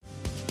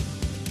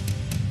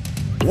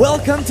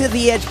Welcome to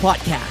The Edge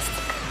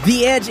podcast.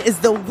 The Edge is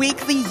the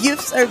weekly youth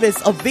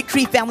service of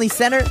Victory Family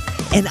Center,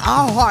 and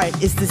our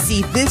heart is to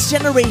see this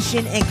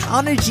generation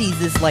encounter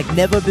Jesus like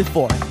never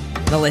before.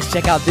 Now let's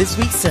check out this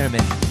week's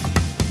sermon.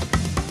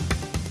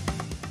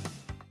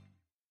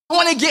 I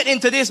want to get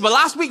into this, but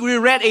last week we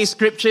read a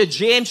scripture,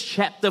 James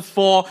chapter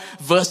 4,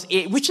 verse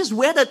 8, which is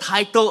where the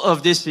title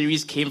of this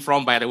series came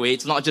from, by the way.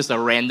 It's not just a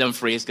random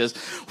phrase because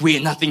we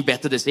have nothing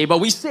better to say, but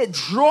we said,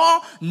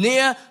 draw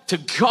near to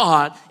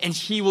God and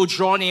He will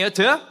draw near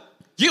to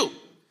you.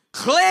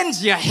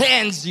 Cleanse your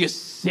hands, you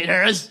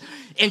sinners,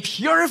 and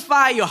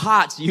purify your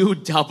hearts, you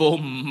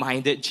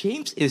double-minded.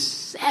 James is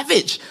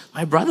savage.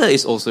 My brother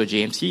is also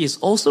James. He is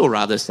also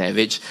rather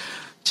savage.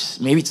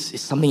 Maybe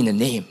it's something in the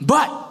name,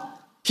 but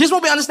here's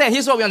what we understand.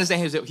 Here's what we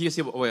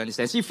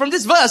understand. See, from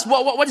this verse,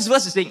 what this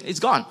verse is saying,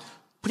 it's gone.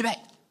 Put it back.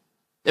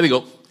 There we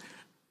go.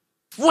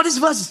 What this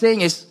verse is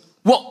saying is,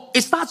 well,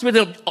 it starts with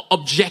an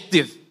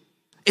objective.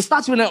 It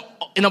starts with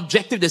an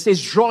objective that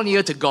says, draw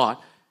near to God.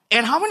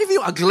 And how many of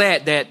you are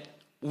glad that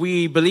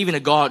we believe in a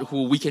God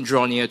who we can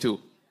draw near to?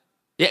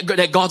 Yeah,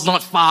 that God's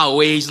not far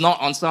away. He's not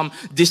on some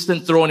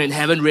distant throne in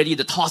heaven ready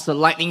to toss a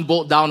lightning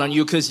bolt down on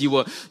you because you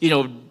were,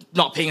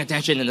 not paying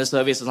attention in the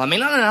service or something.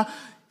 No.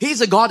 He's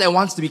a God that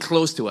wants to be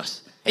close to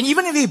us. And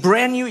even if you're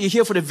brand new, you're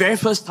here for the very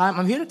first time,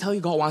 I'm here to tell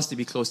you God wants to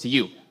be close to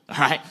you.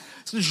 Alright?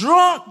 So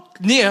draw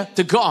near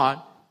to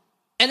God,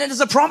 and then there's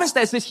a promise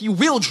that says He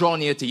will draw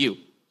near to you.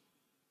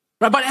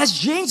 Right? But as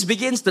James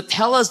begins to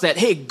tell us that,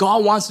 hey,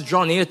 God wants to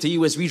draw near to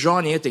you as we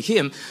draw near to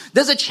Him,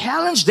 there's a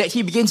challenge that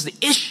he begins to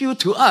issue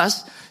to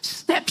us,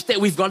 steps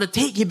that we've got to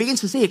take. He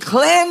begins to say,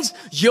 cleanse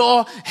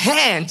your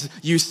hands,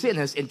 you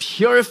sinners, and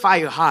purify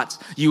your hearts,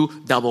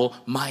 you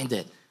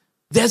double-minded.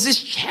 There's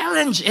this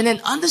challenge and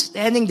an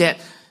understanding that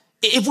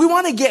if we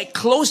want to get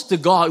close to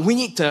God, we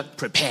need to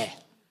prepare.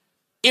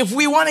 If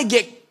we want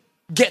to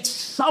get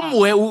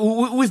somewhere,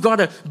 we've got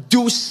to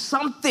do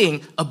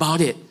something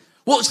about it.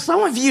 Well, some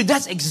of you,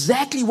 that's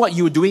exactly what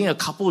you were doing a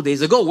couple of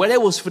days ago, whether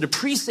it was for the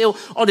pre-sale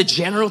or the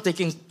general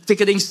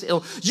ticketing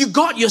sale. You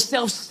got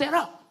yourself set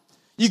up.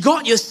 You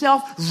got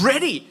yourself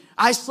ready.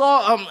 I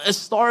saw a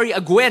story,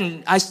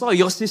 Gwen, I saw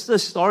your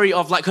sister's story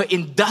of like her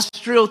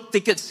industrial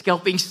ticket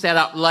scalping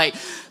setup. Like,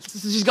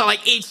 she's got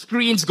like 8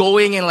 screens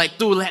going and like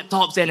 2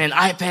 laptops and an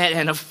iPad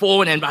and a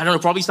phone and I don't know,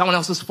 probably someone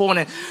else's phone.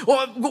 And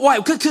why?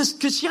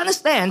 Because she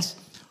understands,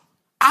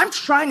 I'm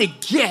trying to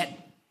get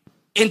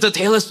into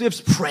Taylor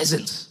Swift's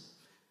presence.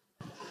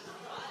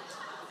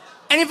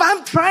 And if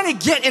I'm trying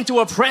to get into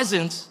her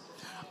presence,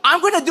 I'm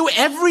going to do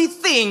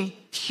everything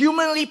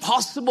humanly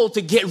possible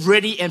to get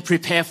ready and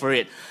prepare for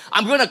it.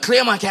 I'm going to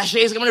clear my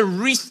caches. I'm going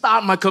to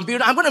restart my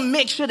computer. I'm going to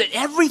make sure that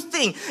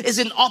everything is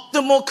in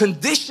optimal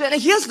condition.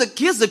 And here's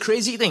the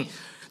crazy thing.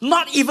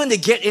 Not even to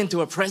get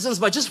into a presence,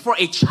 but just for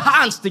a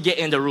chance to get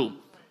in the room.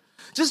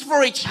 Just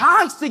for a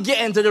chance to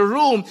get into the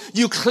room,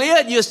 you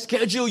cleared your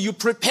schedule, you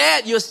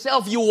prepared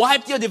yourself, you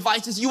wiped your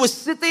devices, you were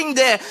sitting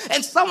there,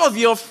 and some of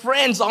your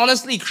friends,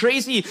 honestly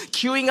crazy,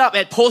 queuing up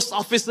at post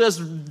offices,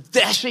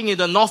 dashing in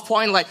the North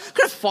Point, like,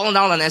 could have fallen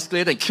down an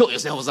escalator and killed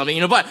yourself or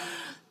something, but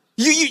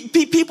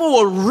people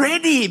were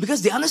ready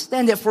because they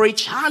understand that for a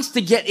chance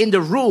to get in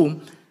the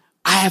room,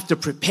 I have to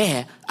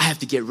prepare, I have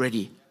to get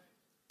ready.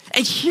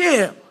 And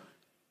here,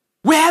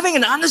 we're having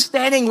an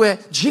understanding where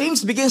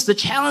James begins to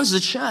challenge the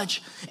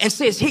church and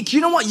says, hey, you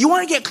know what? You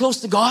want to get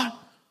close to God?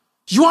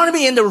 You want to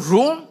be in the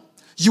room?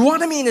 You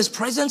want to be in His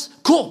presence?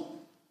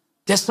 Cool.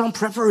 There's some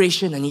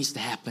preparation that needs to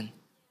happen.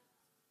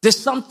 There's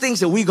some things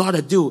that we got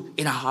to do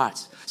in our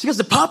hearts. Because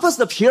the purpose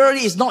of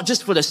purity is not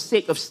just for the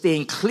sake of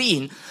staying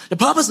clean. The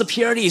purpose of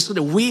purity is so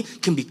that we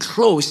can be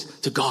close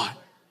to God.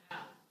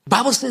 The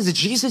Bible says that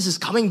Jesus is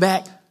coming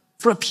back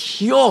for a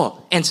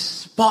pure and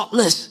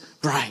spotless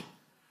bride.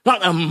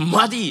 Not a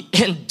muddy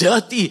and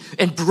dirty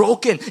and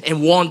broken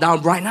and worn down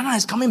bride. No,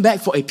 it's coming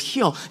back for a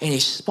pure and a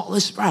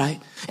spotless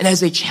bride. And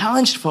as a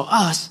challenge for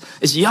us,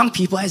 as young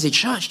people, as a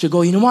church, to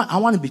go, you know what? I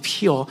want to be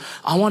pure.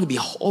 I want to be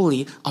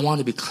holy. I want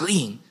to be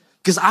clean.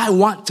 Because I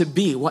want to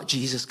be what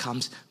Jesus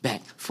comes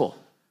back for.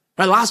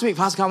 Right, last week,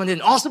 Pastor Carmen did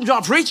an awesome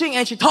job preaching,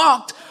 and she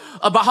talked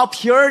about how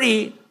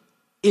purity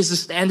is the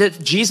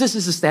standard. Jesus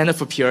is the standard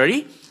for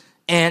purity.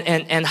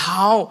 And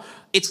how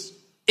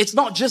it's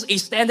not just a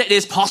standard, it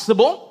is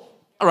possible.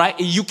 All right,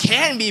 you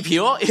can be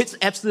pure. It's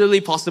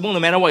absolutely possible, no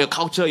matter what your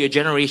culture, your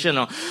generation,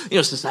 or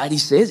society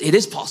says. It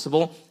is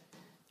possible.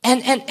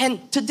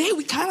 And today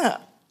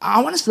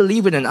I want us to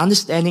leave with an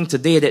understanding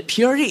today that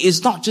purity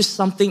is not just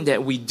something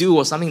that we do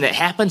or something that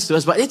happens to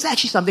us, but it's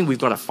actually something we've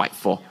got to fight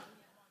for.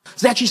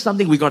 It's actually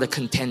something we've got to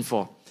contend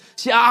for.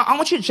 See, I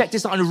want you to check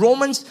this out in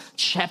Romans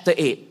chapter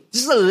 8.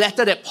 This is a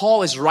letter that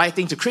Paul is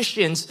writing to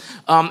Christians,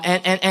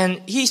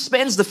 and he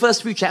spends the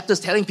first few chapters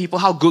telling people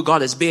how good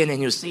God has been and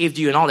He'll saved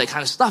you and all that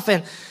kind of stuff.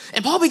 And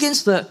Paul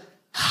begins to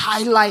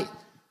highlight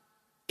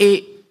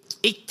a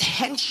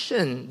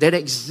tension that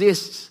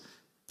exists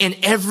in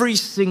every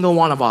single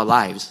one of our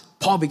lives.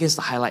 Paul begins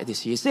to highlight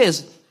this here. He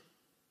says,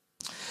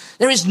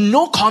 there is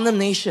no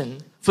condemnation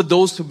for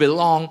those who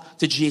belong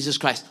to Jesus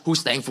Christ.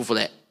 Who's thankful for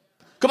that?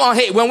 Come on,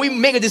 hey, when we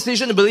make a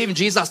decision to believe in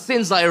Jesus, our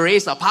sins are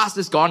erased, our past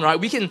is gone, right?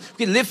 We can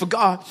live for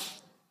God.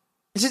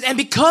 It says, and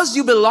because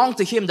you belong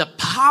to Him, the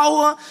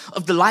power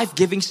of the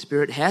life-giving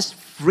Spirit has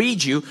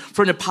freed you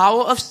from the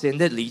power of sin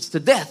that leads to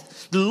death.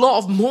 The law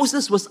of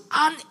Moses was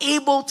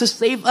unable to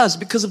save us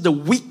because of the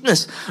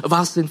weakness of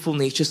our sinful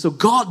nature. So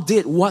God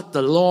did what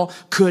the law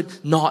could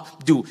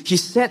not do. He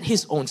sent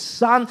His own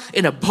Son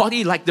in a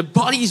body like the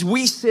bodies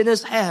we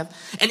sinners have.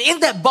 And in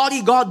that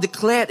body, God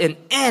declared an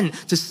end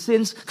to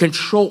sin's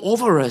control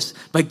over us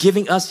by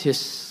giving us His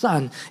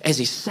Son as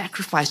a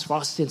sacrifice for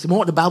our sins. And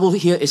what the Bible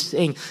here is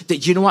saying,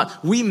 that you know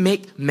what? We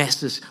make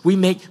messes. We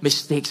make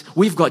mistakes.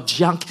 We've got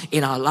junk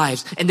in our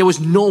lives. And there was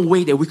no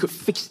way that we could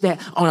fix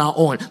that on our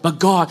own. But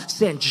God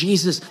sent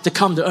Jesus to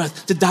come to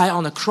earth, to die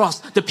on the cross,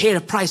 to pay the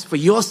price for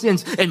your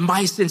sins and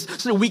my sins,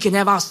 so that we can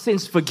have our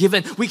sins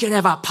forgiven, we can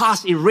have our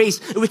past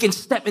erased, and we can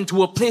step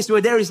into a place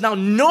where there is now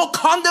no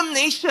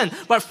condemnation,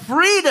 but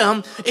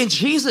freedom in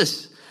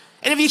Jesus.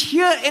 And if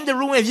you're here in the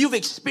room, if you've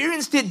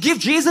experienced it, give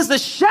Jesus a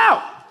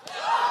shout.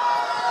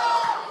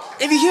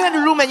 If you're here in the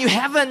room and you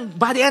haven't,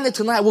 by the end of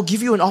tonight, we'll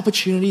give you an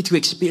opportunity to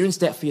experience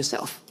that for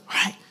yourself.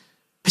 Right?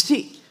 But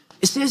see,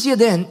 it says here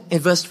then in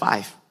verse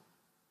 5,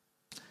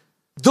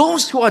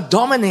 those who are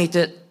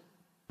dominated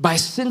by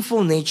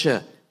sinful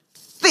nature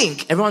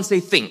think, everyone say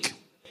think.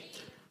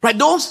 Right?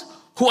 Those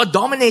who are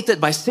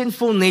dominated by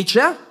sinful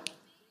nature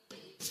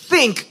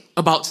think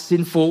about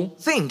sinful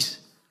things.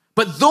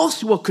 But those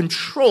who are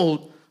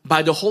controlled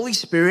by the Holy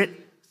Spirit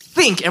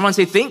think, everyone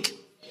say think.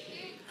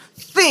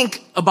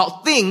 Think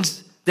about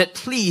things that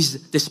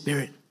please the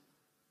Spirit.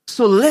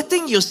 So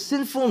letting your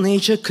sinful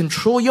nature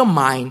control your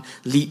mind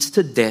leads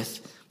to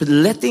death, but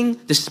letting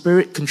the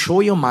Spirit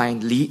control your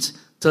mind leads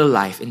to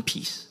life and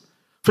peace.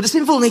 For the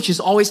sinful nature is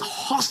always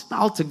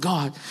hostile to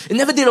God. It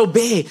never did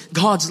obey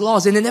God's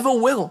laws, and it never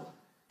will.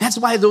 That's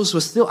why those who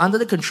are still under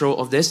the control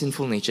of their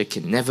sinful nature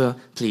can never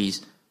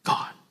please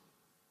God.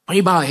 Why don't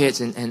you bow our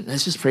heads and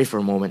let's just pray for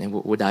a moment and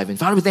we'll dive in.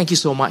 Father, we thank you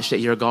so much that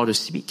you're a God who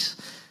speaks.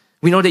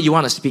 We know that you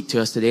want to speak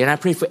to us today, and I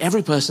pray for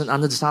every person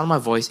under the sound of my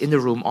voice in the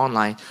room,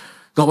 online,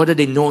 God, whether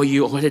they know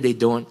you or whether they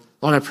don't,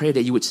 Lord, I pray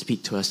that you would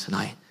speak to us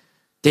tonight.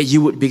 That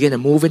you would begin to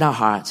move in our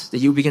hearts, that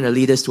you would begin to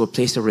lead us to a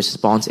place of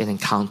response and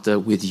encounter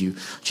with you.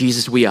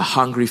 Jesus, we are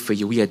hungry for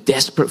you. We are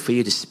desperate for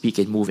you to speak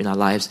and move in our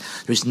lives.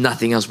 There's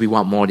nothing else we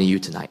want more than you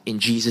tonight. In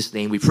Jesus'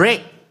 name we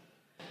pray.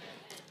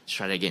 Let's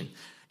try that again.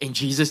 In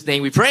Jesus'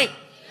 name we pray.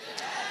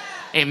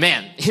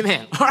 Amen.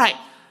 Amen. All right.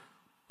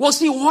 Well,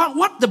 see,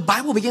 what the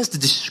Bible begins to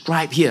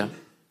describe here,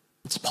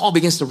 as Paul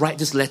begins to write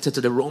this letter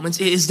to the Romans,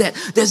 is that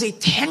there's a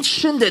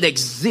tension that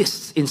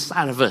exists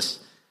inside of us.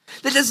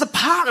 That there's a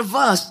part of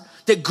us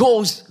that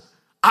goes,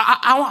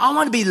 I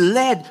want to be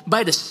led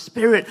by the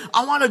Spirit.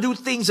 I want to do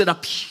things that are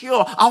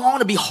pure. I want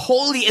to be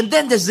holy. And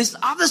then there's this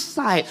other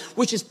side,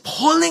 which is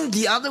pulling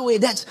the other way.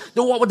 That's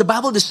what the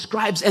Bible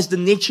describes as the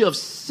nature of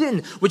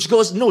sin, which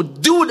goes, no,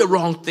 do the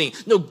wrong thing.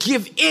 No,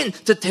 give in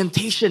to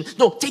temptation.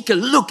 No, take a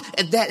look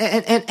at that.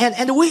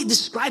 And the way it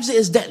describes it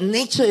is that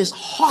nature is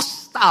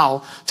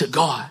hostile to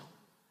God.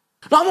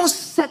 It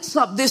almost sets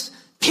up this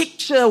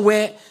picture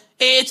where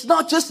it's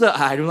not just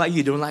I don't like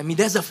you, don't like me.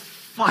 There's a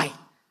fight.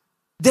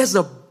 There's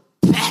a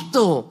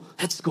battle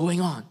that's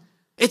going on.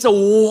 It's a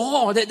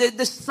war.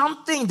 There's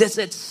something that's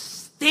at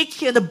stake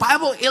here. The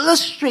Bible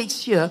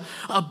illustrates here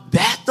a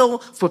battle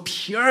for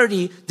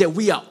purity that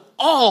we are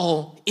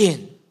all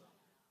in.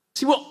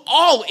 See, we're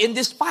all in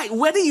this fight.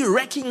 Whether you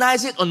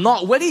recognize it or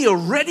not, whether you're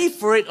ready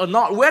for it or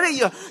not, whether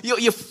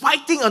you're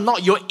fighting or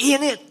not, you're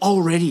in it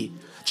already.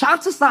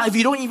 Chances are, if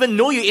you don't even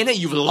know you're in it,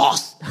 you've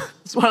lost.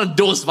 It's one of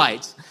those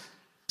fights.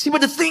 See,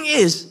 but the thing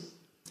is,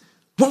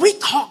 when we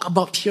talk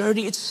about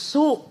purity, it's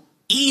so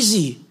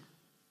easy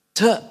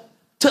to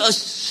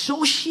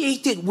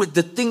associate it with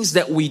the things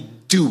that we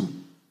do.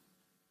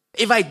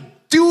 If I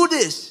do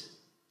this,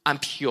 I'm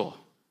pure.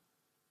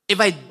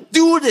 If I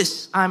do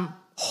this, I'm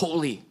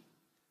holy.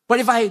 But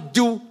if I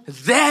do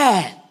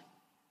that,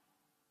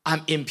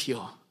 I'm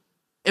impure.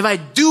 If I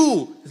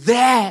do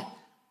that,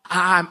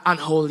 I'm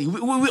unholy. We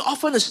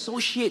often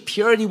associate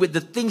purity with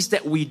the things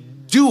that we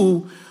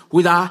do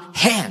with our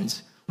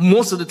hands.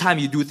 Most of the time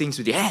you do things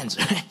with your hands,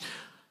 right?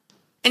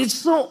 And it's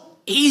so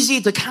easy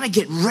to kind of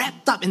get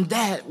wrapped up in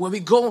that, where we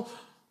go,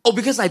 oh,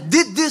 because I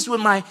did this with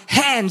my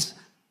hands,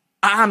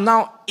 I'm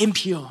now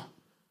impure.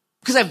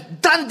 Because I've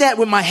done that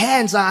with my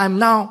hands, I'm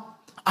now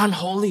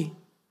unholy.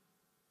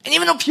 And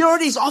even though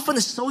purity is often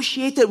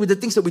associated with the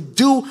things that we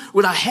do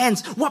with our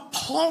hands, what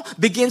Paul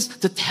begins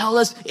to tell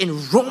us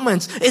in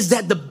Romans is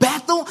that the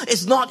battle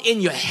is not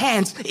in your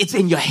hands, it's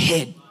in your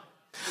head.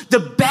 The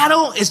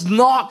battle is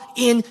not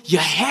in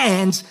your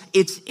hands,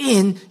 it's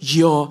in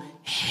your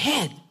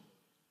head.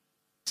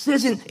 It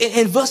says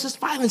in verses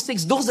 5 and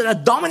 6, those that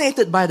are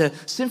dominated by the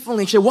sinful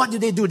nature, what do?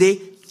 They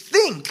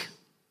think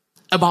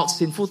about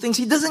sinful things.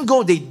 He doesn't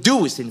go, they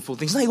do sinful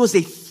things. No, he goes,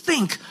 they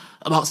think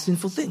about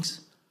sinful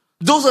things.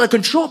 Those that are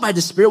controlled by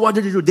the Spirit, what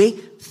do? They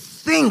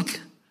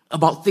think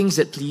about things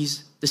that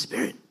please the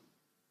Spirit.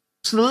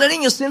 So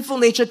letting your sinful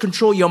nature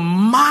control your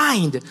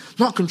mind,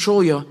 not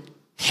control your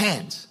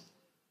hands.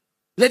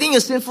 Letting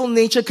your sinful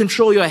nature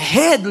control your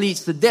head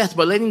leads to death,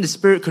 but letting the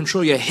Spirit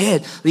control your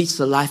head leads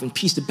to life and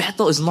peace. The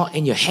battle is not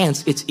in your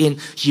hands, it's in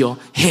your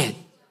head.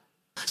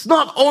 It's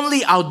not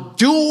only our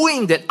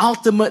doing that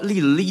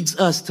ultimately leads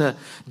us to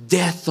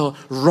death or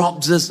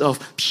robs us of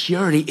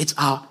purity, it's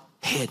our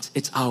heads,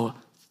 it's our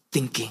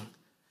thinking.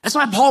 That's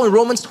why Paul in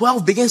Romans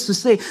 12 begins to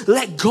say,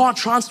 let God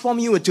transform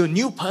you into a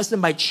new person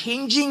by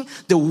changing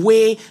the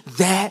way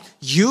that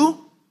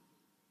you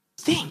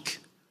think.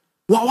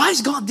 Well, why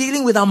is God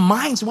dealing with our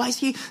minds? Why is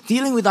He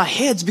dealing with our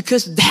heads?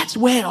 Because that's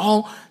where it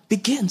all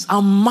begins.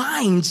 Our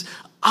minds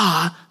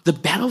are the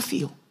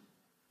battlefield.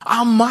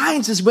 Our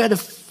minds is where the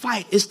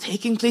fight is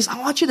taking place. I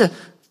want you to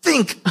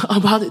think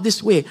about it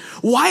this way.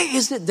 Why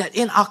is it that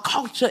in our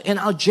culture, in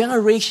our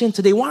generation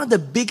today, one of the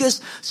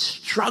biggest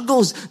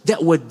struggles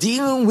that we're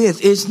dealing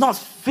with is not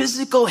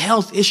physical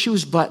health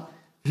issues, but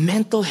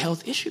mental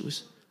health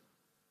issues?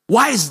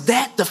 Why is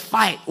that the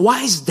fight?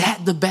 Why is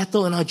that the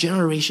battle in our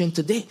generation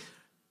today?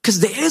 Because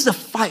there is a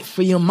fight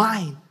for your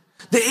mind.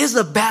 There is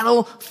a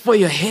battle for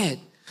your head.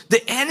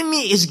 The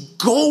enemy is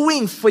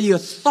going for your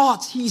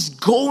thoughts. He's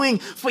going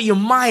for your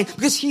mind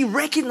because he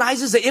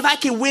recognizes that if I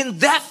can win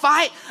that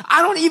fight,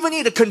 I don't even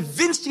need to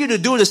convince you to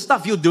do the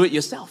stuff. You'll do it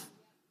yourself.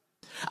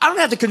 I don't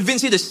have to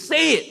convince you to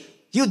say it.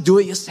 You'll do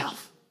it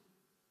yourself.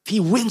 He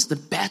wins the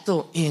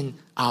battle in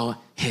our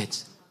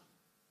heads.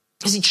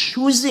 Is he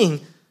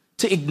choosing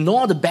to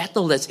ignore the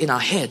battle that's in our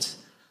heads?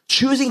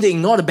 Choosing to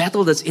ignore the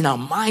battle that's in our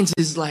minds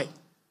is like,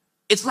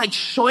 it's like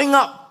showing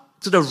up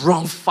to the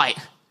wrong fight.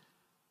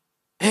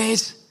 And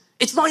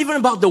it's not even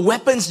about the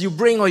weapons you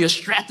bring or your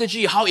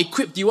strategy, how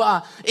equipped you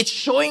are. It's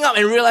showing up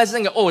and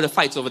realizing, oh, the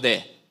fight's over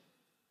there.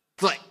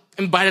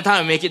 And by the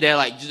time I make it there,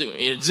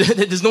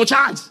 there's no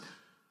chance.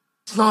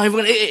 It's not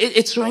even.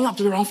 It's showing up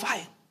to the wrong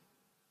fight.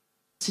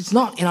 It's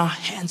not in our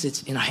hands.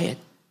 It's in our head.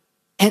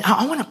 And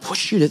I want to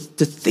push you to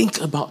think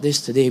about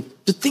this today.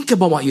 To think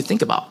about what you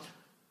think about.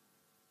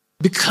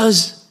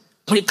 Because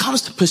when it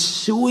comes to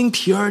pursuing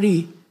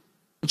purity,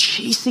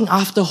 chasing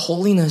after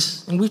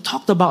holiness, and we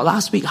talked about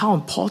last week how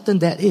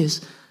important that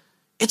is.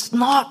 It's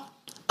not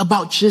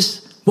about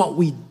just what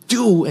we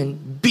do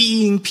and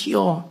being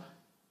pure.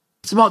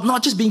 It's about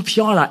not just being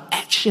pure in our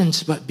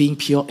actions, but being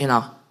pure in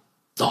our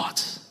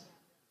thoughts.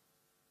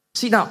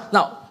 See, now,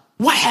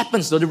 what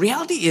happens though? The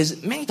reality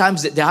is many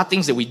times that there are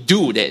things that we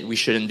do that we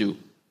shouldn't do.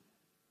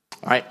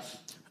 All right?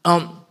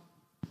 And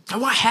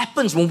what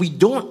happens when we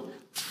don't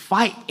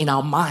fight in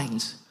our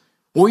minds?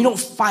 When we don't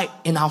fight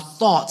in our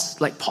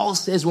thoughts, like Paul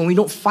says, when we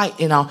don't fight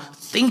in our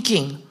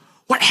thinking,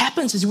 what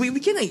happens is we're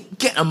gonna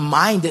get a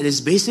mind that is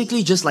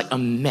basically just like a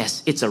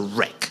mess. It's a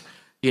wreck.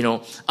 You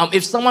know,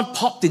 if someone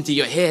popped into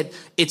your head,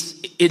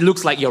 it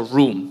looks like your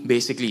room,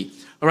 basically.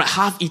 All right,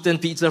 half-eaten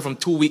pizza from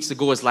 2 weeks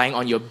ago is lying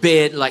on your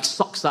bed, like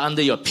socks are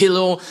under your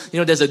pillow. You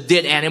know, there's a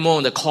dead animal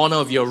in the corner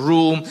of your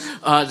room.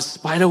 The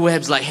spider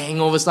webs like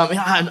hanging over something.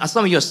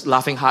 Some of you are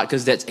laughing hard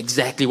because that's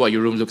exactly what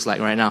your room looks like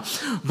right now.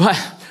 But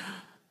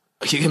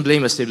you can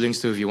blame your siblings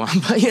too if you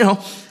want, but you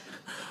know,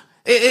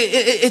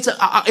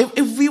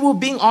 if we were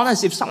being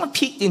honest, if someone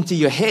peeked into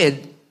your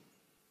head,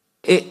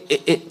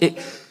 it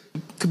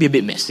could be a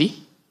bit messy,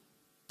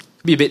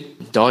 could be a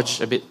bit dodge,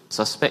 a bit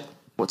suspect.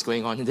 What's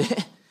going on in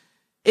there?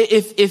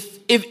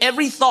 If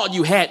every thought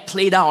you had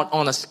played out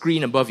on a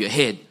screen above your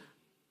head,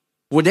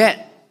 would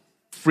that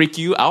freak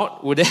you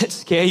out? Would that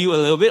scare you a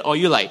little bit? Or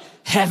you like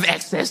have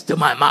access to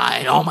my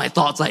mind? All my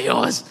thoughts are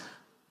yours,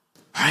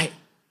 right?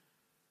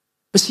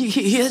 But see,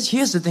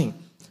 here's the thing.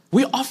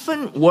 We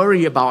often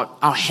worry about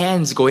our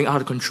hands going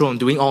out of control and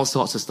doing all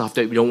sorts of stuff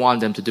that we don't want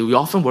them to do. We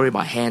often worry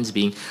about hands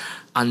being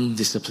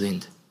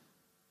undisciplined.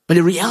 But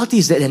the reality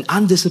is that an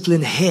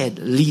undisciplined head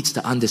leads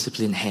to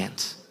undisciplined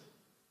hands.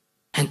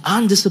 An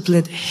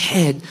undisciplined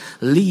head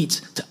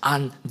leads to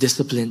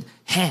undisciplined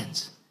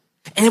hands.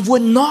 And if we're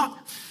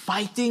not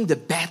fighting the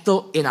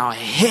battle in our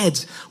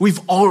heads, we've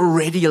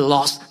already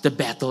lost the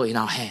battle in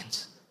our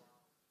hands.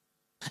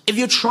 If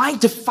you're trying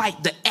to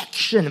fight the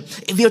action,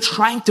 if you're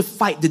trying to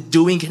fight the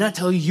doing, can I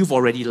tell you, you've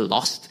already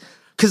lost?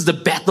 Because the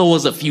battle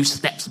was a few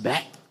steps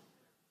back.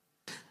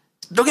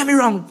 Don't get me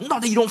wrong,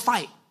 not that you don't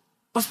fight,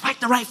 but fight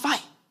the right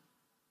fight.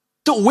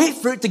 Don't wait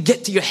for it to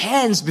get to your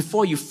hands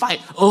before you fight.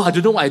 Oh, I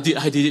don't know what I did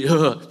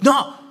it.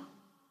 No.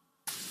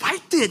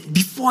 Fight it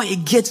before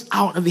it gets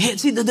out of your head.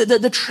 See,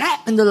 the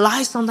trap and the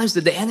lie sometimes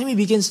that the enemy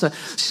begins to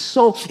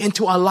sow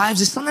into our lives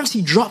is sometimes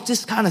he drops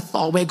this kind of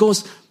thought where it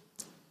goes,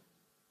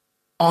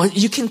 oh,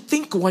 you can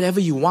think whatever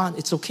you want.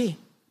 It's okay.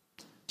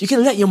 You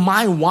can let your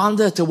mind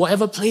wander to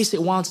whatever place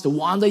it wants to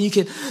wander. You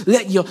can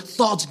let your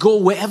thoughts go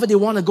wherever they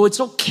want to go. It's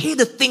okay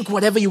to think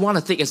whatever you want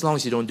to think as long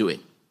as you don't do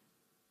it.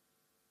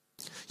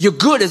 You're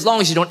good as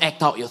long as you don't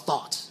act out your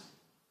thoughts.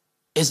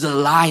 It's the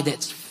lie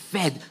that's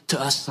fed to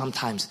us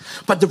sometimes.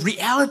 But the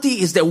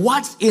reality is that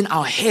what's in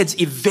our heads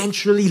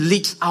eventually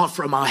leaks out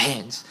from our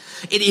hands.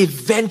 It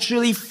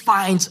eventually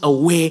finds a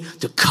way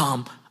to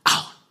come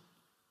out.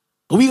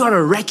 We got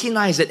to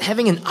recognize that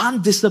having an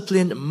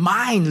undisciplined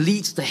mind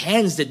leads to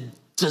hands that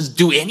just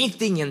do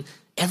anything and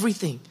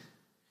everything.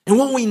 And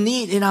what we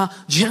need in our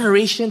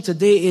generation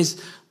today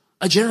is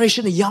A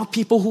generation of young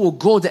people who will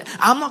go that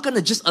I'm not going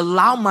to just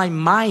allow my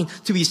mind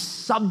to be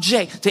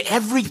subject to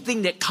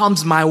everything that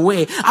comes my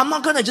way. I'm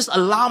not going to just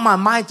allow my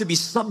mind to be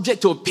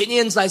subject to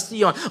opinions I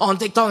see on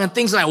TikTok and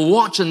things that I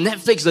watch on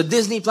Netflix or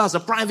Disney Plus or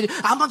Prime Video.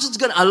 I'm not just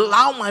going to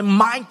allow my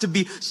mind to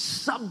be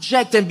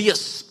subject and be a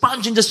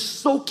sponge and just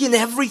soak in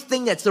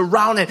everything that's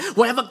around, and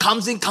whatever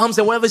comes in comes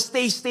and whatever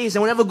stays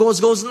and whatever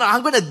goes. No,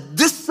 I'm going to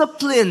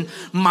discipline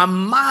my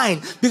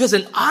mind, because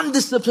an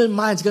undisciplined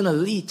mind is going to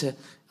lead to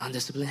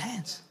undisciplined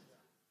hands.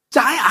 So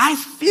I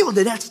feel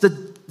that that's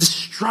the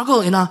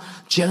struggle in our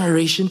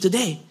generation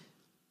today.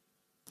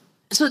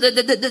 So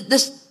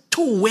there's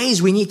two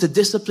ways we need to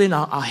discipline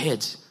our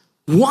heads.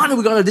 One,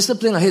 we're going to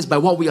discipline our heads by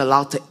what we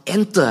allow to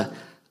enter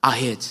our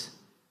heads.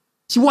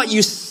 See, what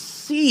you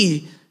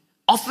see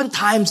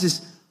oftentimes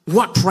is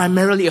what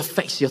primarily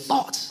affects your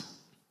thoughts.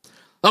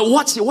 Like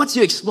what's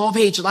your explore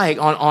page like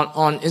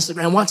on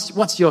Instagram?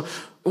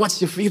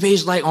 What's your free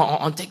page like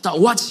on TikTok?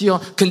 What's your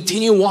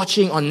continue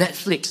watching on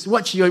Netflix?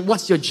 What's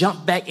your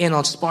jump back in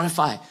on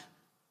Spotify?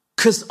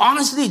 Because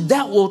honestly,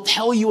 that will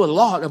tell you a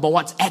lot about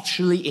what's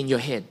actually in your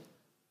head.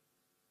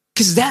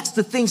 Because that's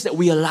the things that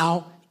we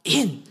allow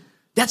in.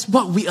 That's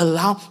what we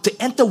allow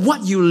to enter.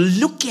 What you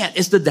look at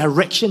is the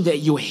direction that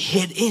you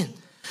head in.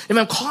 If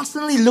I'm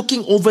constantly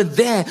looking over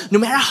there, no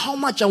matter how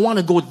much I want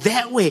to go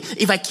that way,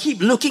 if I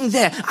keep looking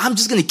there, I'm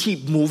just going to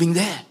keep moving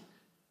there.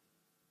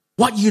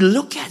 What you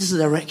look at is the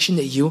direction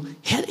that you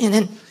head in.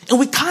 And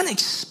we can't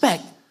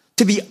expect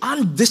to be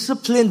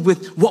undisciplined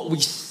with what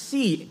we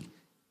see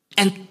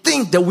and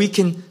think that we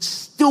can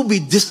still be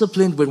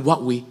disciplined with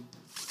what we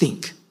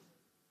think.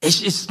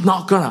 It's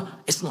not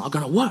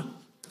gonna work.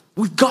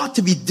 We've got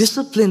to be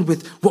disciplined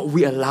with what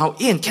we allow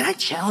in. Can I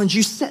challenge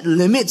you? Set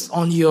limits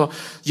on your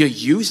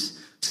use.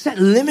 Set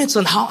limits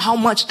on how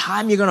much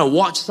time you're gonna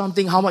watch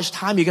something, how much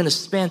time you're gonna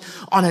spend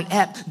on an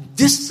app.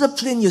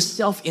 Discipline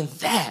yourself in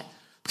that.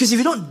 Because if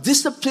you don't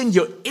discipline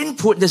your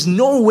input, there's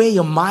no way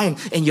your mind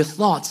and your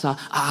thoughts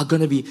are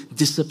going to be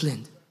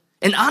disciplined.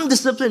 An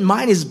undisciplined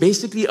mind is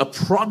basically a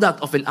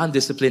product of an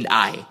undisciplined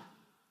eye.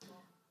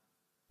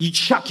 You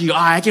chuck your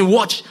eye, I can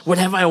watch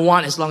whatever I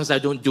want as long as I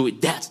don't do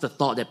it. That's the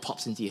thought that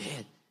pops into your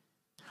head.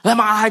 Let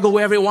my eye go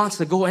wherever it wants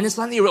to go. And it's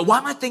suddenly, why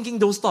am I thinking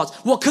those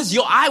thoughts? Well, because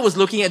your eye was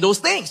looking at those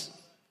things.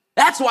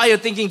 That's why you're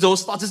thinking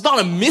those thoughts. It's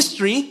not a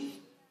mystery.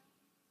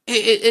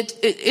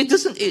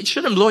 It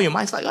shouldn't blow your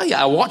mind. It's like, oh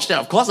yeah, I watched that.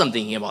 Of course I'm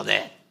thinking about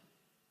that.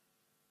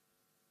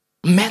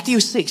 Matthew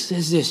 6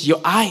 says this: your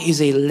eye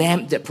is a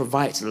lamp that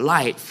provides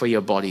light for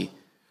your body.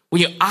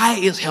 When your eye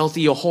is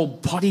healthy, your whole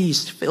body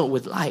is filled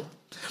with light.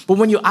 But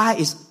when your eye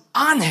is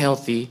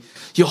unhealthy,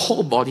 your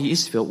whole body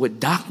is filled with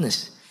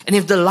darkness. And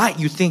if the light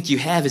you think you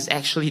have is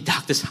actually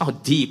darkness, how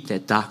deep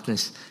that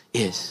darkness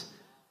is.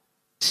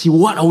 See,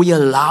 what are we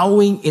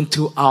allowing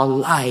into our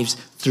lives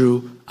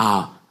through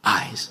our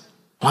eyes?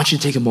 I want you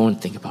to take a moment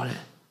and think about it.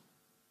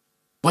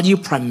 What do you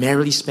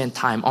primarily spend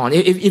time on?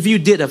 If you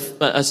did a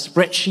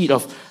spreadsheet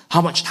of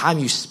how much time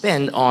you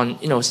spend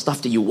on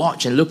stuff that you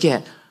watch and look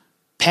at,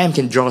 Pam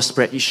can draw a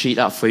spreadsheet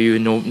up for you.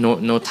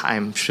 No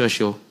time. I'm sure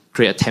she'll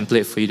create a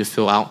template for you to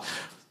fill out.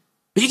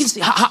 But you can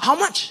see how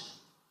much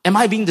am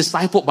I being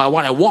discipled by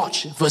what I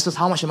watch versus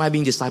how much am I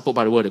being discipled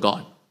by the Word of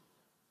God?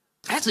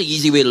 That's an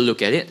easy way to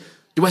look at it.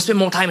 Do I spend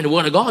more time in the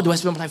Word of God, or do I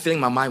spend more time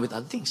filling my mind with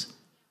other things?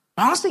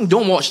 I'm not saying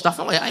don't watch stuff.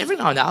 Every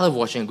now and then I love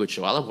watching a good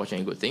show. I love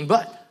watching a good thing.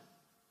 But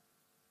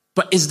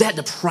is that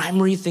the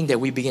primary thing that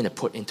we begin to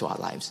put into our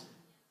lives?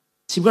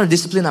 See, we're going to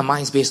discipline our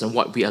minds based on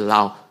what we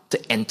allow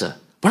to enter.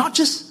 We're not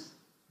just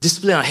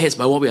discipline our heads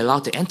by what we allow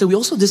to enter. We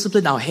also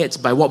discipline our heads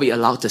by what we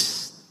allow to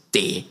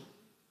stay.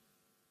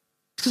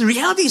 Because the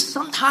reality is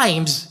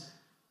sometimes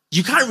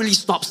you can't really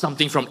stop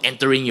something from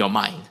entering your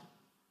mind.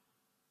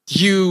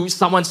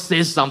 Someone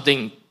says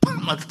something,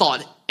 a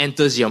thought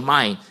enters your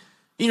mind.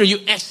 You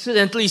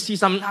accidentally see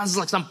some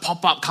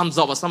pop-up comes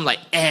up or some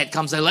ad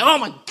comes out, oh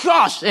my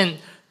gosh, and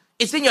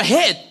it's in your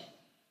head.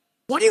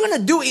 What are you going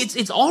to do?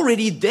 It's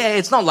already there.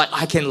 It's not like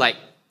I can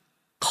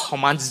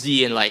Command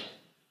Z and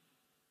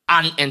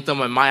un-enter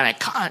my mind. I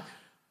can't.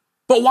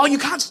 But while you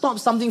can't stop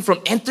something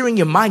from entering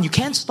your mind, you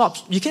can't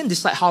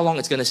decide how long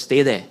it's going to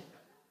stay there.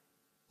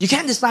 You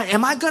can't decide,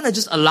 am I going to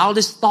just allow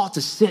this thought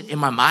to sit in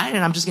my mind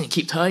and I'm just going to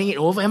keep turning it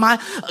over? Am I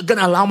going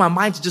to allow my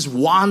mind to just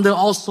wander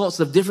all sorts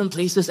of different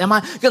places? Am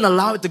I going to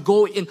allow it to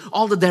go in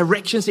all the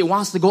directions it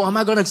wants to go? Am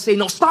I going to say,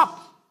 no, stop?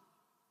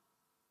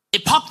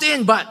 It popped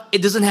in, but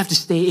it doesn't have to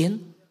stay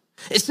in.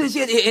 It says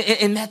here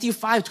in Matthew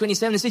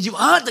 5:27, it says, you've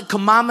heard the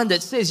commandment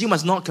that says you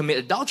must not commit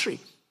adultery.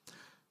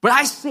 But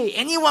I say,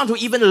 anyone who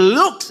even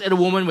looks at a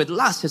woman with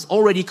lust has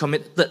already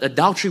committed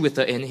adultery with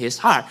her in his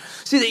heart.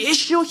 See, the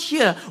issue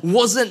here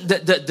wasn't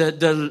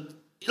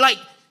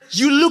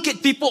you look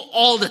at people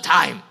all the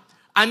time.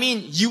 I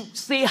mean, you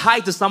say hi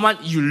to someone,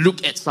 you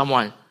look at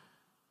someone.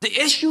 The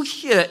issue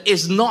here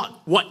is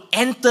not what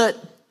entered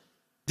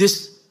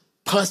this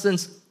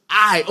person's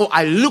eye. Oh,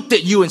 I looked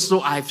at you and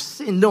so I've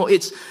sinned. No,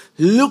 it's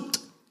looked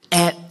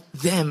at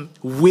them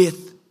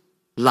with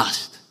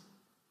lust.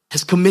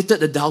 Has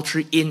committed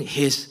adultery in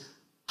his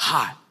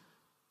heart.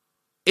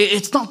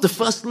 It's not the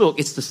first look,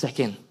 it's the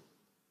second.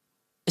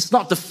 It's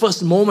not the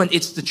first moment,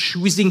 it's the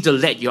choosing to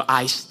let your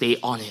eyes stay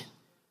on it.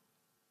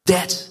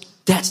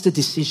 That's the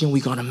decision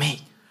we're gonna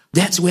make.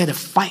 That's where the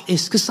fight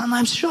is. Because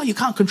sometimes, sure, you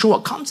can't control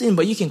what comes in,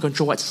 but you can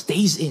control what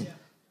stays in.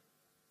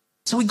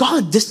 So we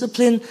gotta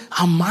discipline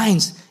our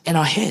minds and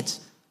our heads.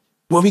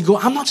 Where we go,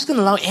 I'm not just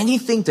gonna allow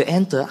anything to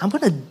enter. I'm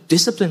gonna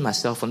discipline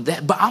myself on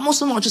that. But I'm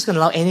also not just gonna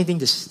allow anything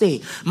to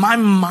stay. My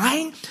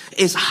mind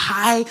is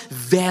high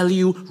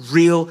value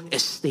real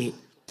estate.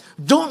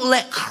 Don't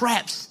let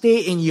crap stay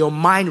in your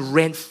mind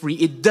rent-free.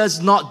 It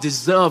does not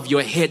deserve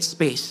your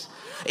headspace.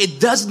 It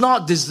does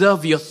not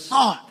deserve your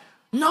thought.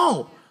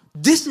 No,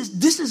 this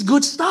is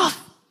good stuff.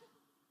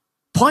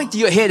 Point to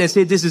your head and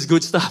say, this is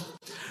good stuff.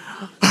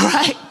 All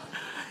right?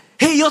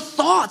 Hey, your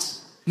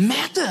thoughts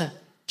matter.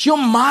 Your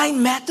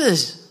mind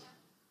matters.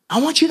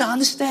 I want you to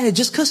understand it.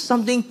 Just because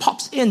something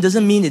pops in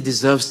doesn't mean it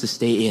deserves to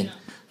stay in.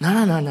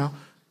 No.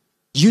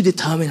 You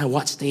determine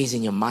what stays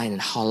in your mind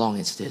and how long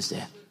it stays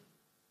there.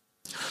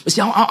 But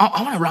see,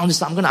 I want to round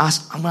this up. I'm going to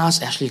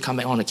ask Ashley to come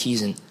back on the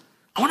keys, and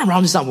I want to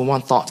round this up with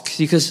one thought,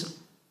 because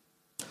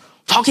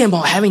talking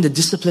about having to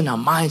discipline our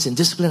minds and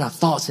discipline our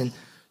thoughts and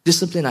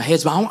discipline our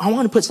heads, but I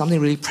want to put something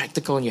really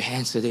practical in your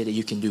hands today that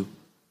you can do.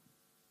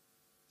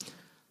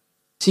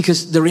 See,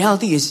 because the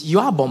reality is you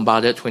are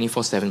bombarded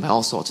 24/7 by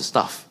all sorts of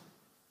stuff.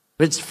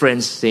 It's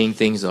friends saying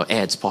things or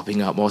ads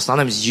popping up, or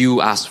sometimes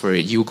you ask for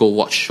it. You go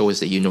watch shows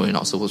that you know you're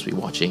not supposed to be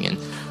watching, and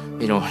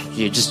you know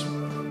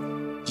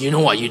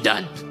what you've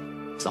done.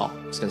 That's all.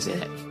 I'm just going to say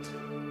that.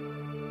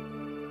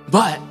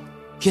 But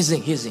here's the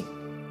thing.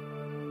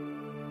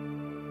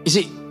 You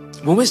see,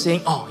 when we're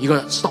saying, you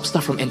got to stop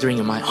stuff from entering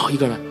your mind. You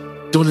got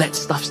to don't let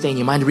stuff stay in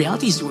your mind. The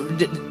reality is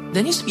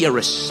there needs to be a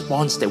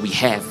response that we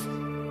have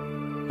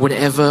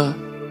whenever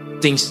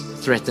things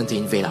threaten to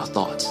invade our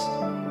thoughts.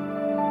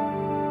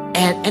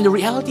 And the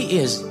reality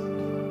is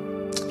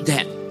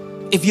that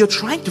if you're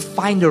trying to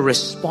find a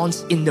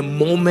response in the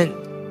moment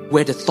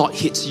where the thought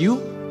hits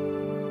you,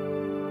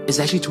 it's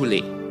actually too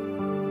late.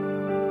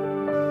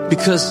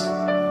 Because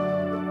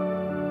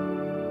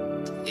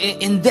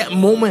in that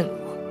moment,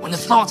 when the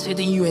thought's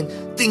hitting you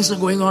and things are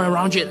going on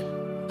around you,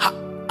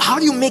 how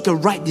do you make a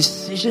right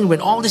decision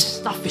when all this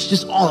stuff is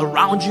just all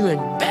around you and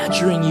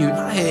badgering you?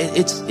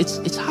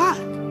 It's hard.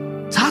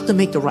 It's hard to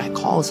make the right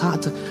call. It's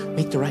hard to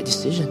make the right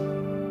decision.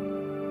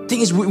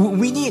 Thing is,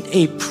 we need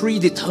a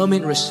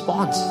predetermined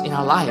response in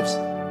our lives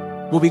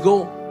where we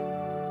go,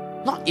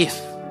 not if,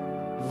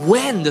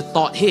 when the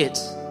thought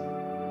hits,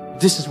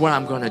 this is what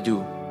I'm going to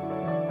do.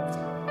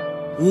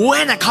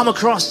 When I come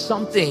across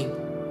something,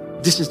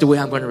 this is the way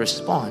I'm going to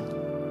respond.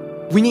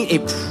 We need a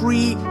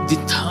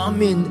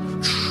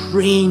predetermined,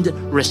 trained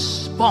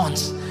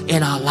response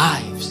in our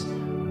lives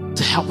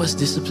to help us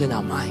discipline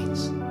our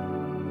minds.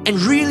 And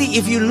really,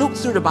 if you look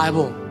through the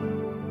Bible,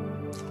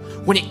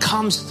 when it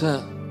comes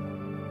to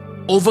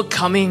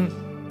overcoming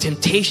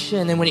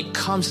temptation and when it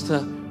comes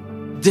to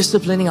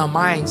disciplining our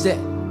minds,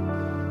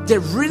 there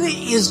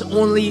really is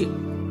only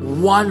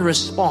one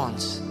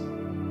response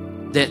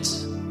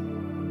that's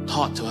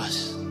taught to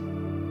us.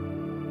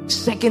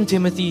 2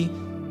 Timothy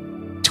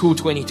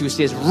 2:22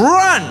 says,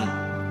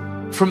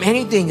 run from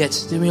anything that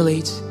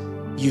stimulates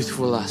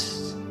youthful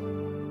lust.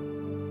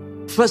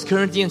 1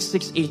 Corinthians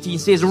 6:18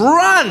 says,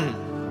 run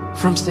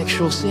from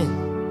sexual sin.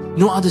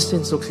 No other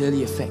sin so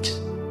clearly affects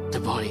the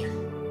body.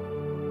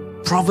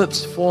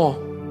 Proverbs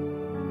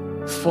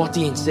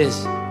 4:14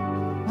 says,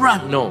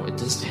 run. No, it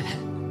doesn't say that.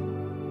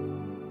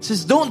 It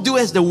says, don't do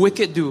as the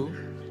wicked do.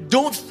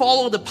 Don't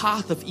follow the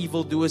path of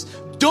evildoers.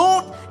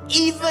 Don't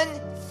even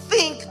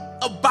think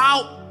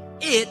about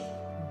it.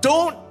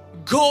 Don't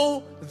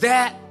go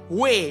that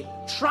way.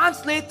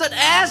 Translated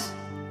as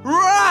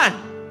run.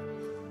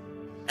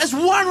 As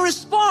one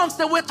response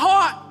that we're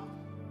taught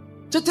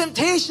to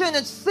temptation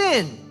and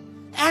sin.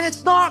 And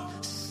it's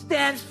not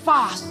stand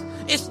fast.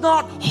 It's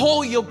not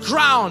hold your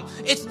ground.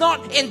 It's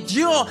not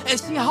endure and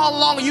see how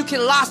long you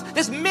can last.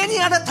 There's many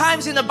other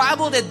times in the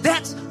Bible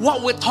that's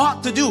what we're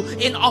taught to do.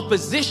 In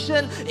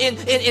opposition, in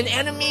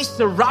enemies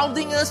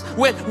surrounding us,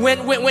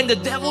 when the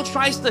devil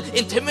tries to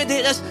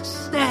intimidate us,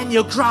 stand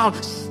your ground,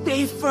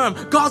 stay firm.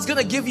 God's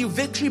gonna give you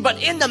victory. But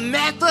in the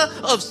matter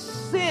of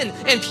sin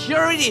and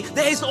purity,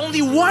 there is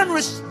only one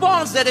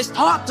response that is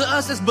taught to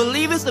us as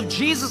believers of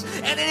Jesus,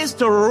 and it is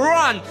to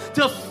run,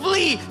 to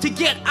flee, to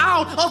get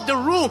out of the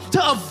room, to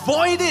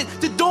avoid it,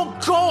 to don't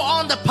go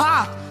on the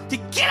path, to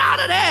get out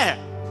of there.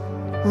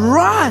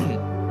 Run.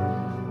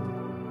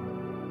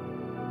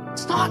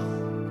 It's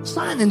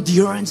not an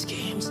endurance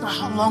game. It's not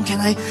how long can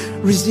I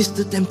resist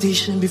the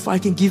temptation before I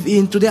can give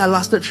in. Today I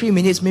lasted 3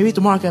 minutes, maybe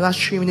tomorrow I can last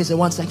 3 minutes and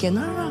 1 second.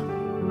 No.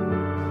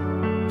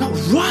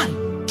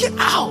 Run. Get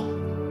out.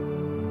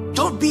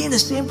 Don't be in the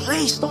same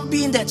place. Don't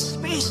be in that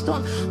space.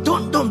 Don't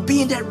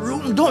be in that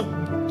room.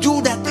 Don't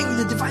do that thing with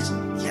the device.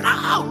 Get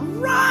out.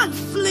 Run.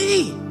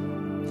 Flee.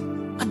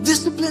 A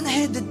disciplined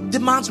head that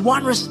demands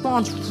one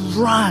response.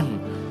 Run.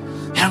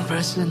 Young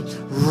person,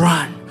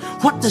 run.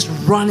 What does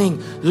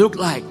running look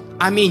like?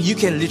 I mean, you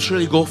can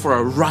literally go for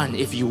a run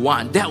if you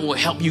want. That will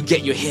help you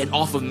get your head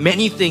off of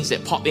many things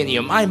that pop into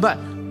your mind. But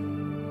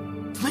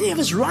for many of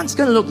us, run's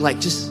gonna look like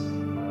just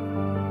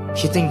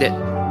hitting that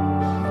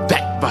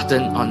back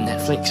button on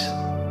Netflix.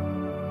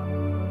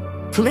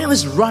 For many of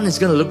us, run is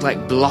gonna look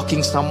like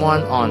blocking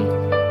someone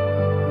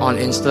on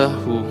Insta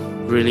who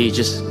really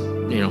just,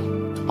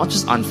 or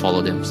just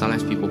unfollow them.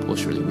 Sometimes people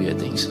post really weird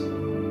things.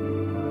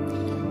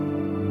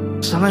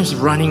 Sometimes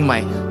running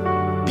might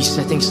be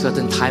setting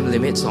certain time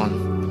limits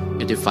on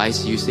your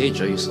device usage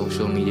or your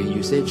social media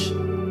usage.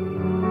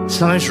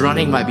 Sometimes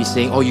running might be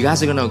saying, "Oh, you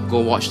guys are gonna go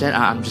watch that.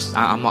 I'm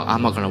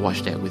not gonna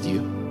watch that with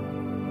you."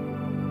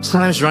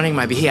 Sometimes running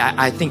might be, "Hey,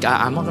 I think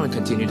I'm not gonna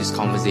continue this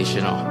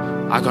conversation,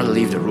 or I gotta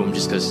leave the room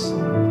just because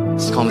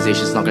this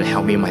conversation is not gonna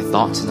help me in my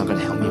thoughts. It's not gonna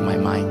help me in my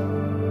mind."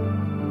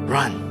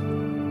 Run.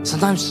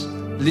 Sometimes,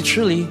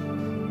 literally,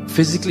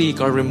 physically, you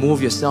gotta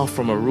remove yourself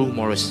from a room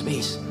or a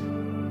space.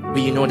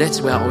 But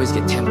that's where I always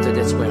get tempted.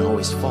 That's where I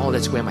always fall.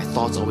 That's where my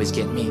thoughts always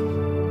get me.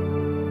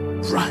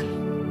 Run.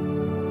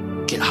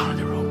 Get out of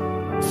the room.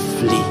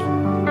 Flee.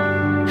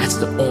 That's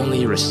the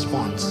only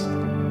response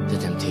to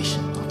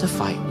temptation. Not to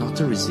fight, not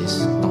to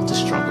resist, not to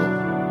struggle.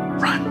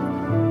 Run.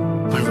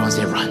 When everyone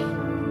say run,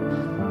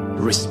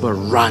 whisper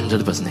run to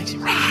the person next to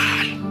you.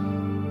 Run.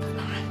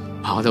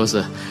 Wow, that was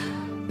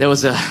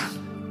a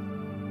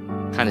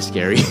kind of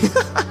scary.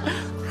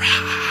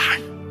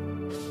 Run.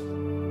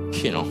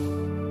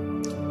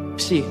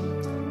 See,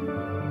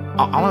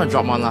 I want to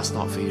drop one last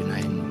thought for you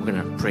tonight, and we're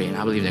going to pray, and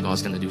I believe that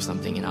God's going to do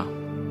something in our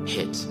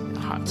heads, in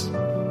our hearts.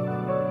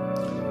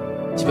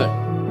 See, but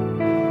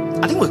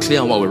I think we're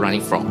clear on what we're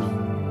running from.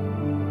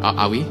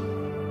 Are we?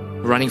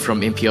 Running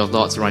from impure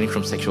thoughts, running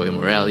from sexual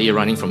immorality,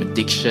 running from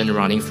addiction,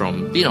 running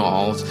from,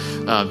 all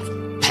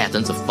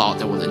patterns of thought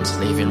that will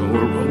enslave you.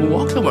 We're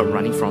all clear what we're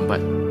running from,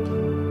 but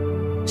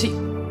see,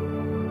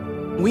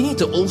 we need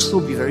to also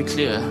be very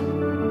clear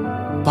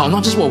about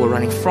not just what we're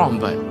running from,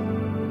 but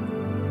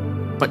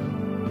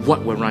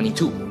what we're running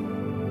to.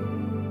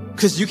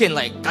 Because you can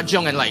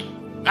kajong and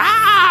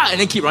and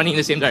then keep running in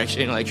the same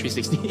direction,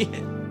 360.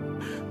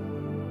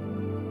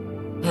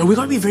 We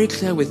gotta be very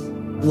clear with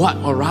what,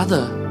 or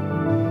rather,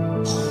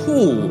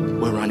 who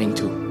we're running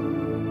to.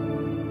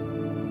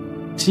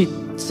 See,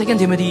 2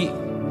 Timothy,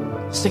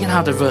 second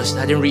half of the verse,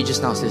 I didn't read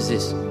just now, says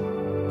this.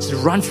 It's to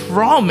run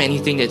from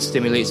anything that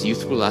stimulates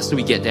youthful lust. So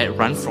we get that,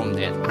 run from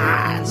that.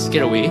 Let's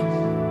get away.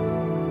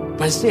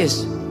 But it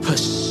says,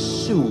 pursue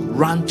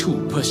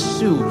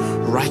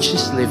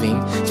righteous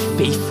living,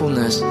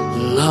 faithfulness,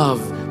 love,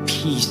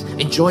 peace.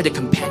 Enjoy the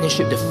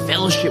companionship, the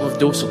fellowship of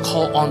those who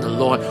call on the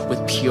Lord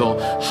with pure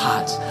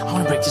hearts. I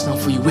want to break this down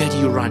for you. Where do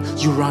you run?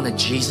 You run to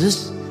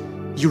Jesus.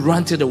 You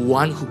run to the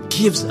one who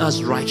gives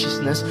us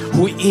righteousness,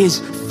 who is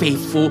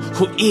faithful,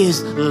 who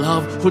is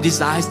love, who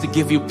desires to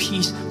give you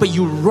peace. But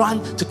you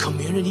run to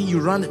community, you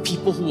run to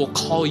people who will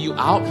call you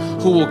out,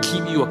 who will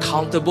keep you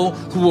accountable,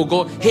 who will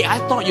go, "Hey, I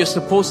thought you're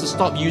supposed to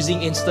stop using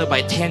Insta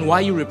by 10. Why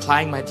are you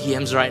replying my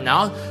DMs right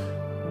now?"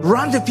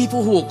 Run to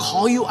people who will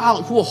call you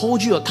out, who will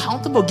hold you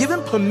accountable. Give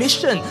them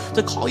permission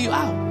to call you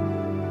out.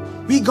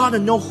 We gotta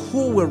know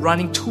who we're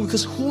running to,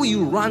 because who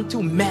you run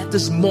to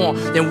matters more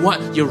than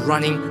what you're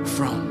running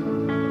from.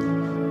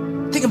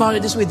 Think about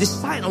it this way.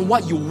 Decide on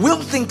what you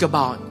will think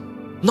about,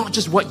 not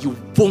just what you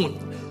won't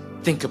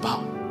think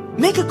about.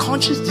 Make a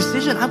conscious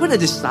decision. I'm going to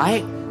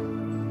decide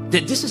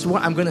that this is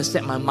what I'm going to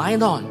set my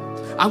mind on.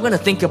 I'm going to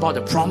think about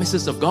the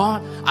promises of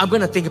God. I'm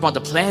going to think about the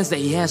plans that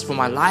He has for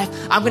my life.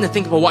 I'm going to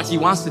think about what He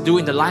wants to do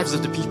in the lives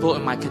of the people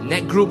in my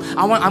Connect group.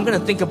 I'm going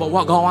to think about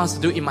what God wants to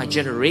do in my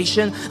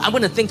generation. I'm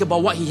going to think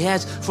about what He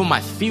has for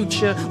my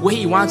future, where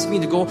He wants me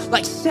to go.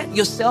 Set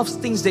yourselves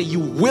things that you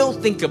will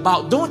think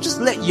about. Don't just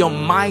let your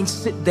mind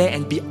sit there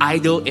and be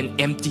idle and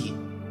empty.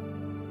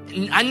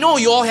 And I know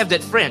you all have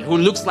that friend who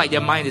looks like their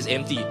mind is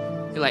empty.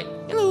 You're like,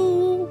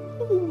 "Hello."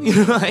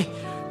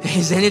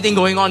 Is anything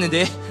going on in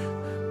there?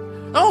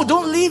 No,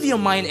 don't leave your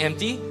mind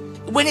empty.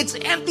 When it's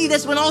empty,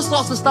 that's when all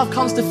sorts of stuff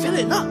comes to fill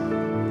it. No.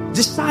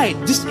 Decide,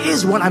 this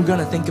is what I'm going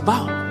to think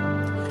about.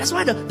 That's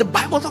why the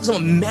Bible talks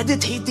about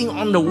meditating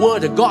on the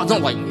Word of God.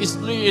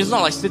 It's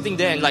not like sitting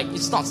there and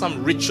it's not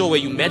some ritual where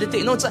you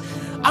meditate. No, it's like,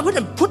 I'm going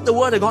to put the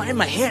Word of God in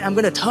my head. I'm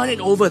going to turn it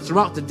over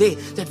throughout the day.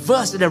 That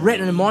verse that I read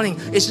in the morning,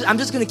 I'm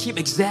just going to keep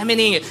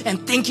examining it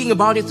and thinking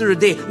about it through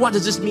the day. What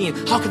does this mean?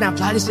 How can I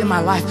apply this in my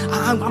life?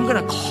 I'm going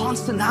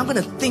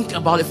to think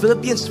about it.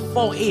 Philippians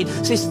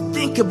 4:8 says,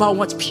 think about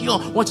what's pure,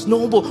 what's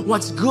noble,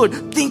 what's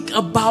good. Think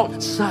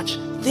about such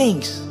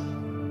things.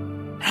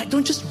 Right?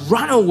 Don't just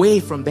run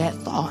away from bad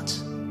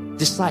thoughts.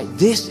 Decide,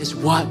 this is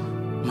what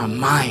my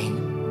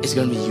mind is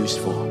going to be used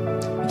for.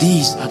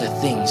 These are the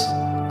things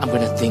I'm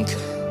going to think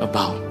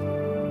about.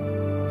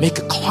 Make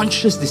a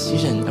conscious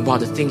decision about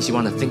the things you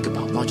want to think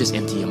about, not just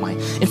empty your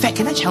mind. In fact,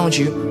 can I challenge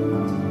you?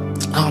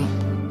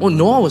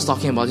 Noah was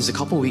talking about this a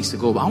couple of weeks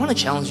ago, but I want to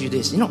challenge you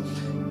this.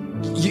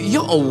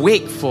 You're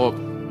awake for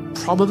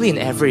probably an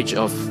average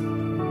of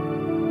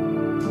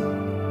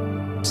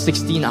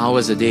 16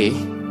 hours a day.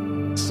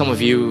 Some of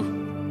you,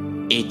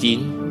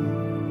 18.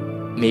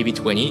 maybe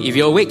 20. If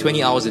you're awake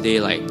 20 hours a day,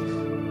 like,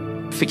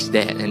 fix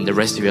that and the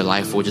rest of your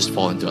life will just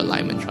fall into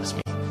alignment, trust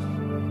me.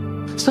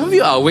 Some of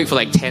you are awake for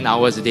like 10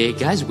 hours a day.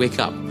 Guys, wake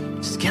up.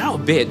 Just get out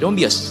of bed. Don't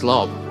be a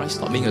slob, right?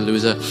 Stop being a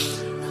loser.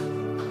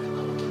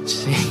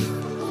 Just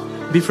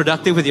be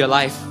productive with your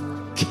life,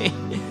 okay?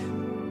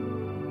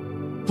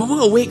 But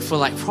we're awake for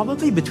like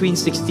probably between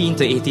 16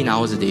 to 18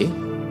 hours a day.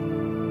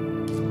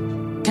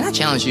 Can I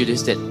challenge you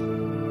this, that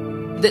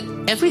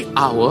every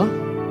hour,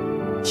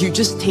 you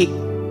just take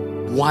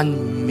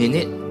 1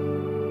 minute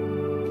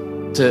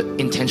to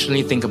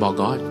intentionally think about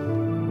God?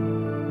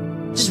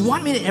 Just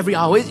 1 minute every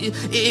hour.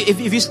 If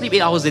you sleep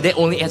 8 hours a day, that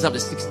only adds up to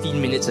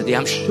 16 minutes a day.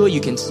 I'm sure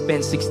you can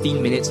spend 16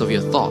 minutes of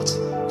your thoughts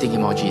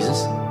thinking about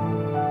Jesus.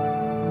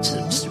 So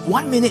just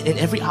 1 minute in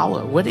every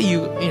hour. Whether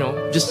you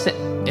just set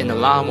an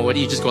alarm or whether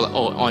you just go like,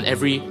 on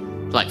every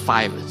like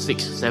 5,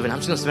 6, 7. I'm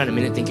just gonna spend a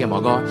minute thinking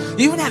about God.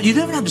 You don't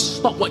even have to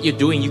stop what you're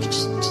doing. You can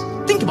just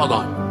think about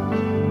God.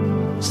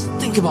 Just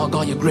think about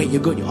God. You're great.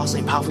 You're good. You're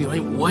awesome. You're powerful. You're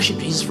right. Worship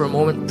Jesus for a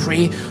moment.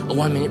 Pray a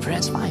 1 minute prayer.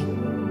 It's fine.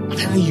 I'm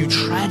telling you,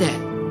 try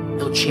that.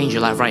 It'll change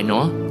your life, right,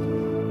 Noah?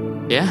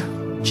 Yeah?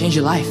 Change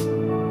your life.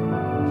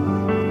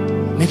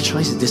 Make a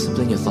choice to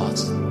discipline your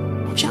thoughts.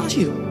 I'll challenge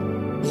you.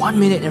 1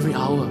 minute every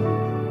hour.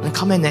 And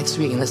come in next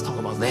week and let's talk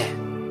about that.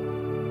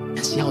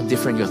 And see how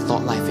different your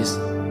thought life is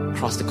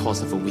across the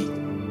course of a week.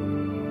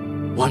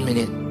 1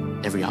 minute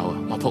every hour.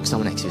 I'll poke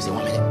someone next to you. Say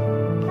 1 minute.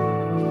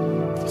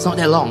 It's not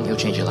that long. It'll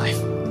change your life.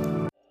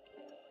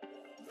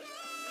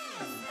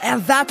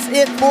 And that's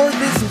it for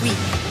this week.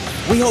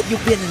 We hope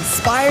you've been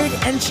inspired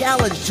and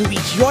challenged to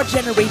reach your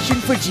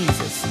generation for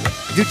Jesus.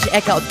 Do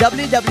check out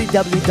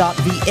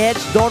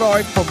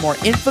www.theedge.org for more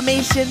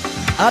information,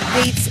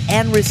 updates,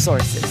 and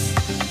resources.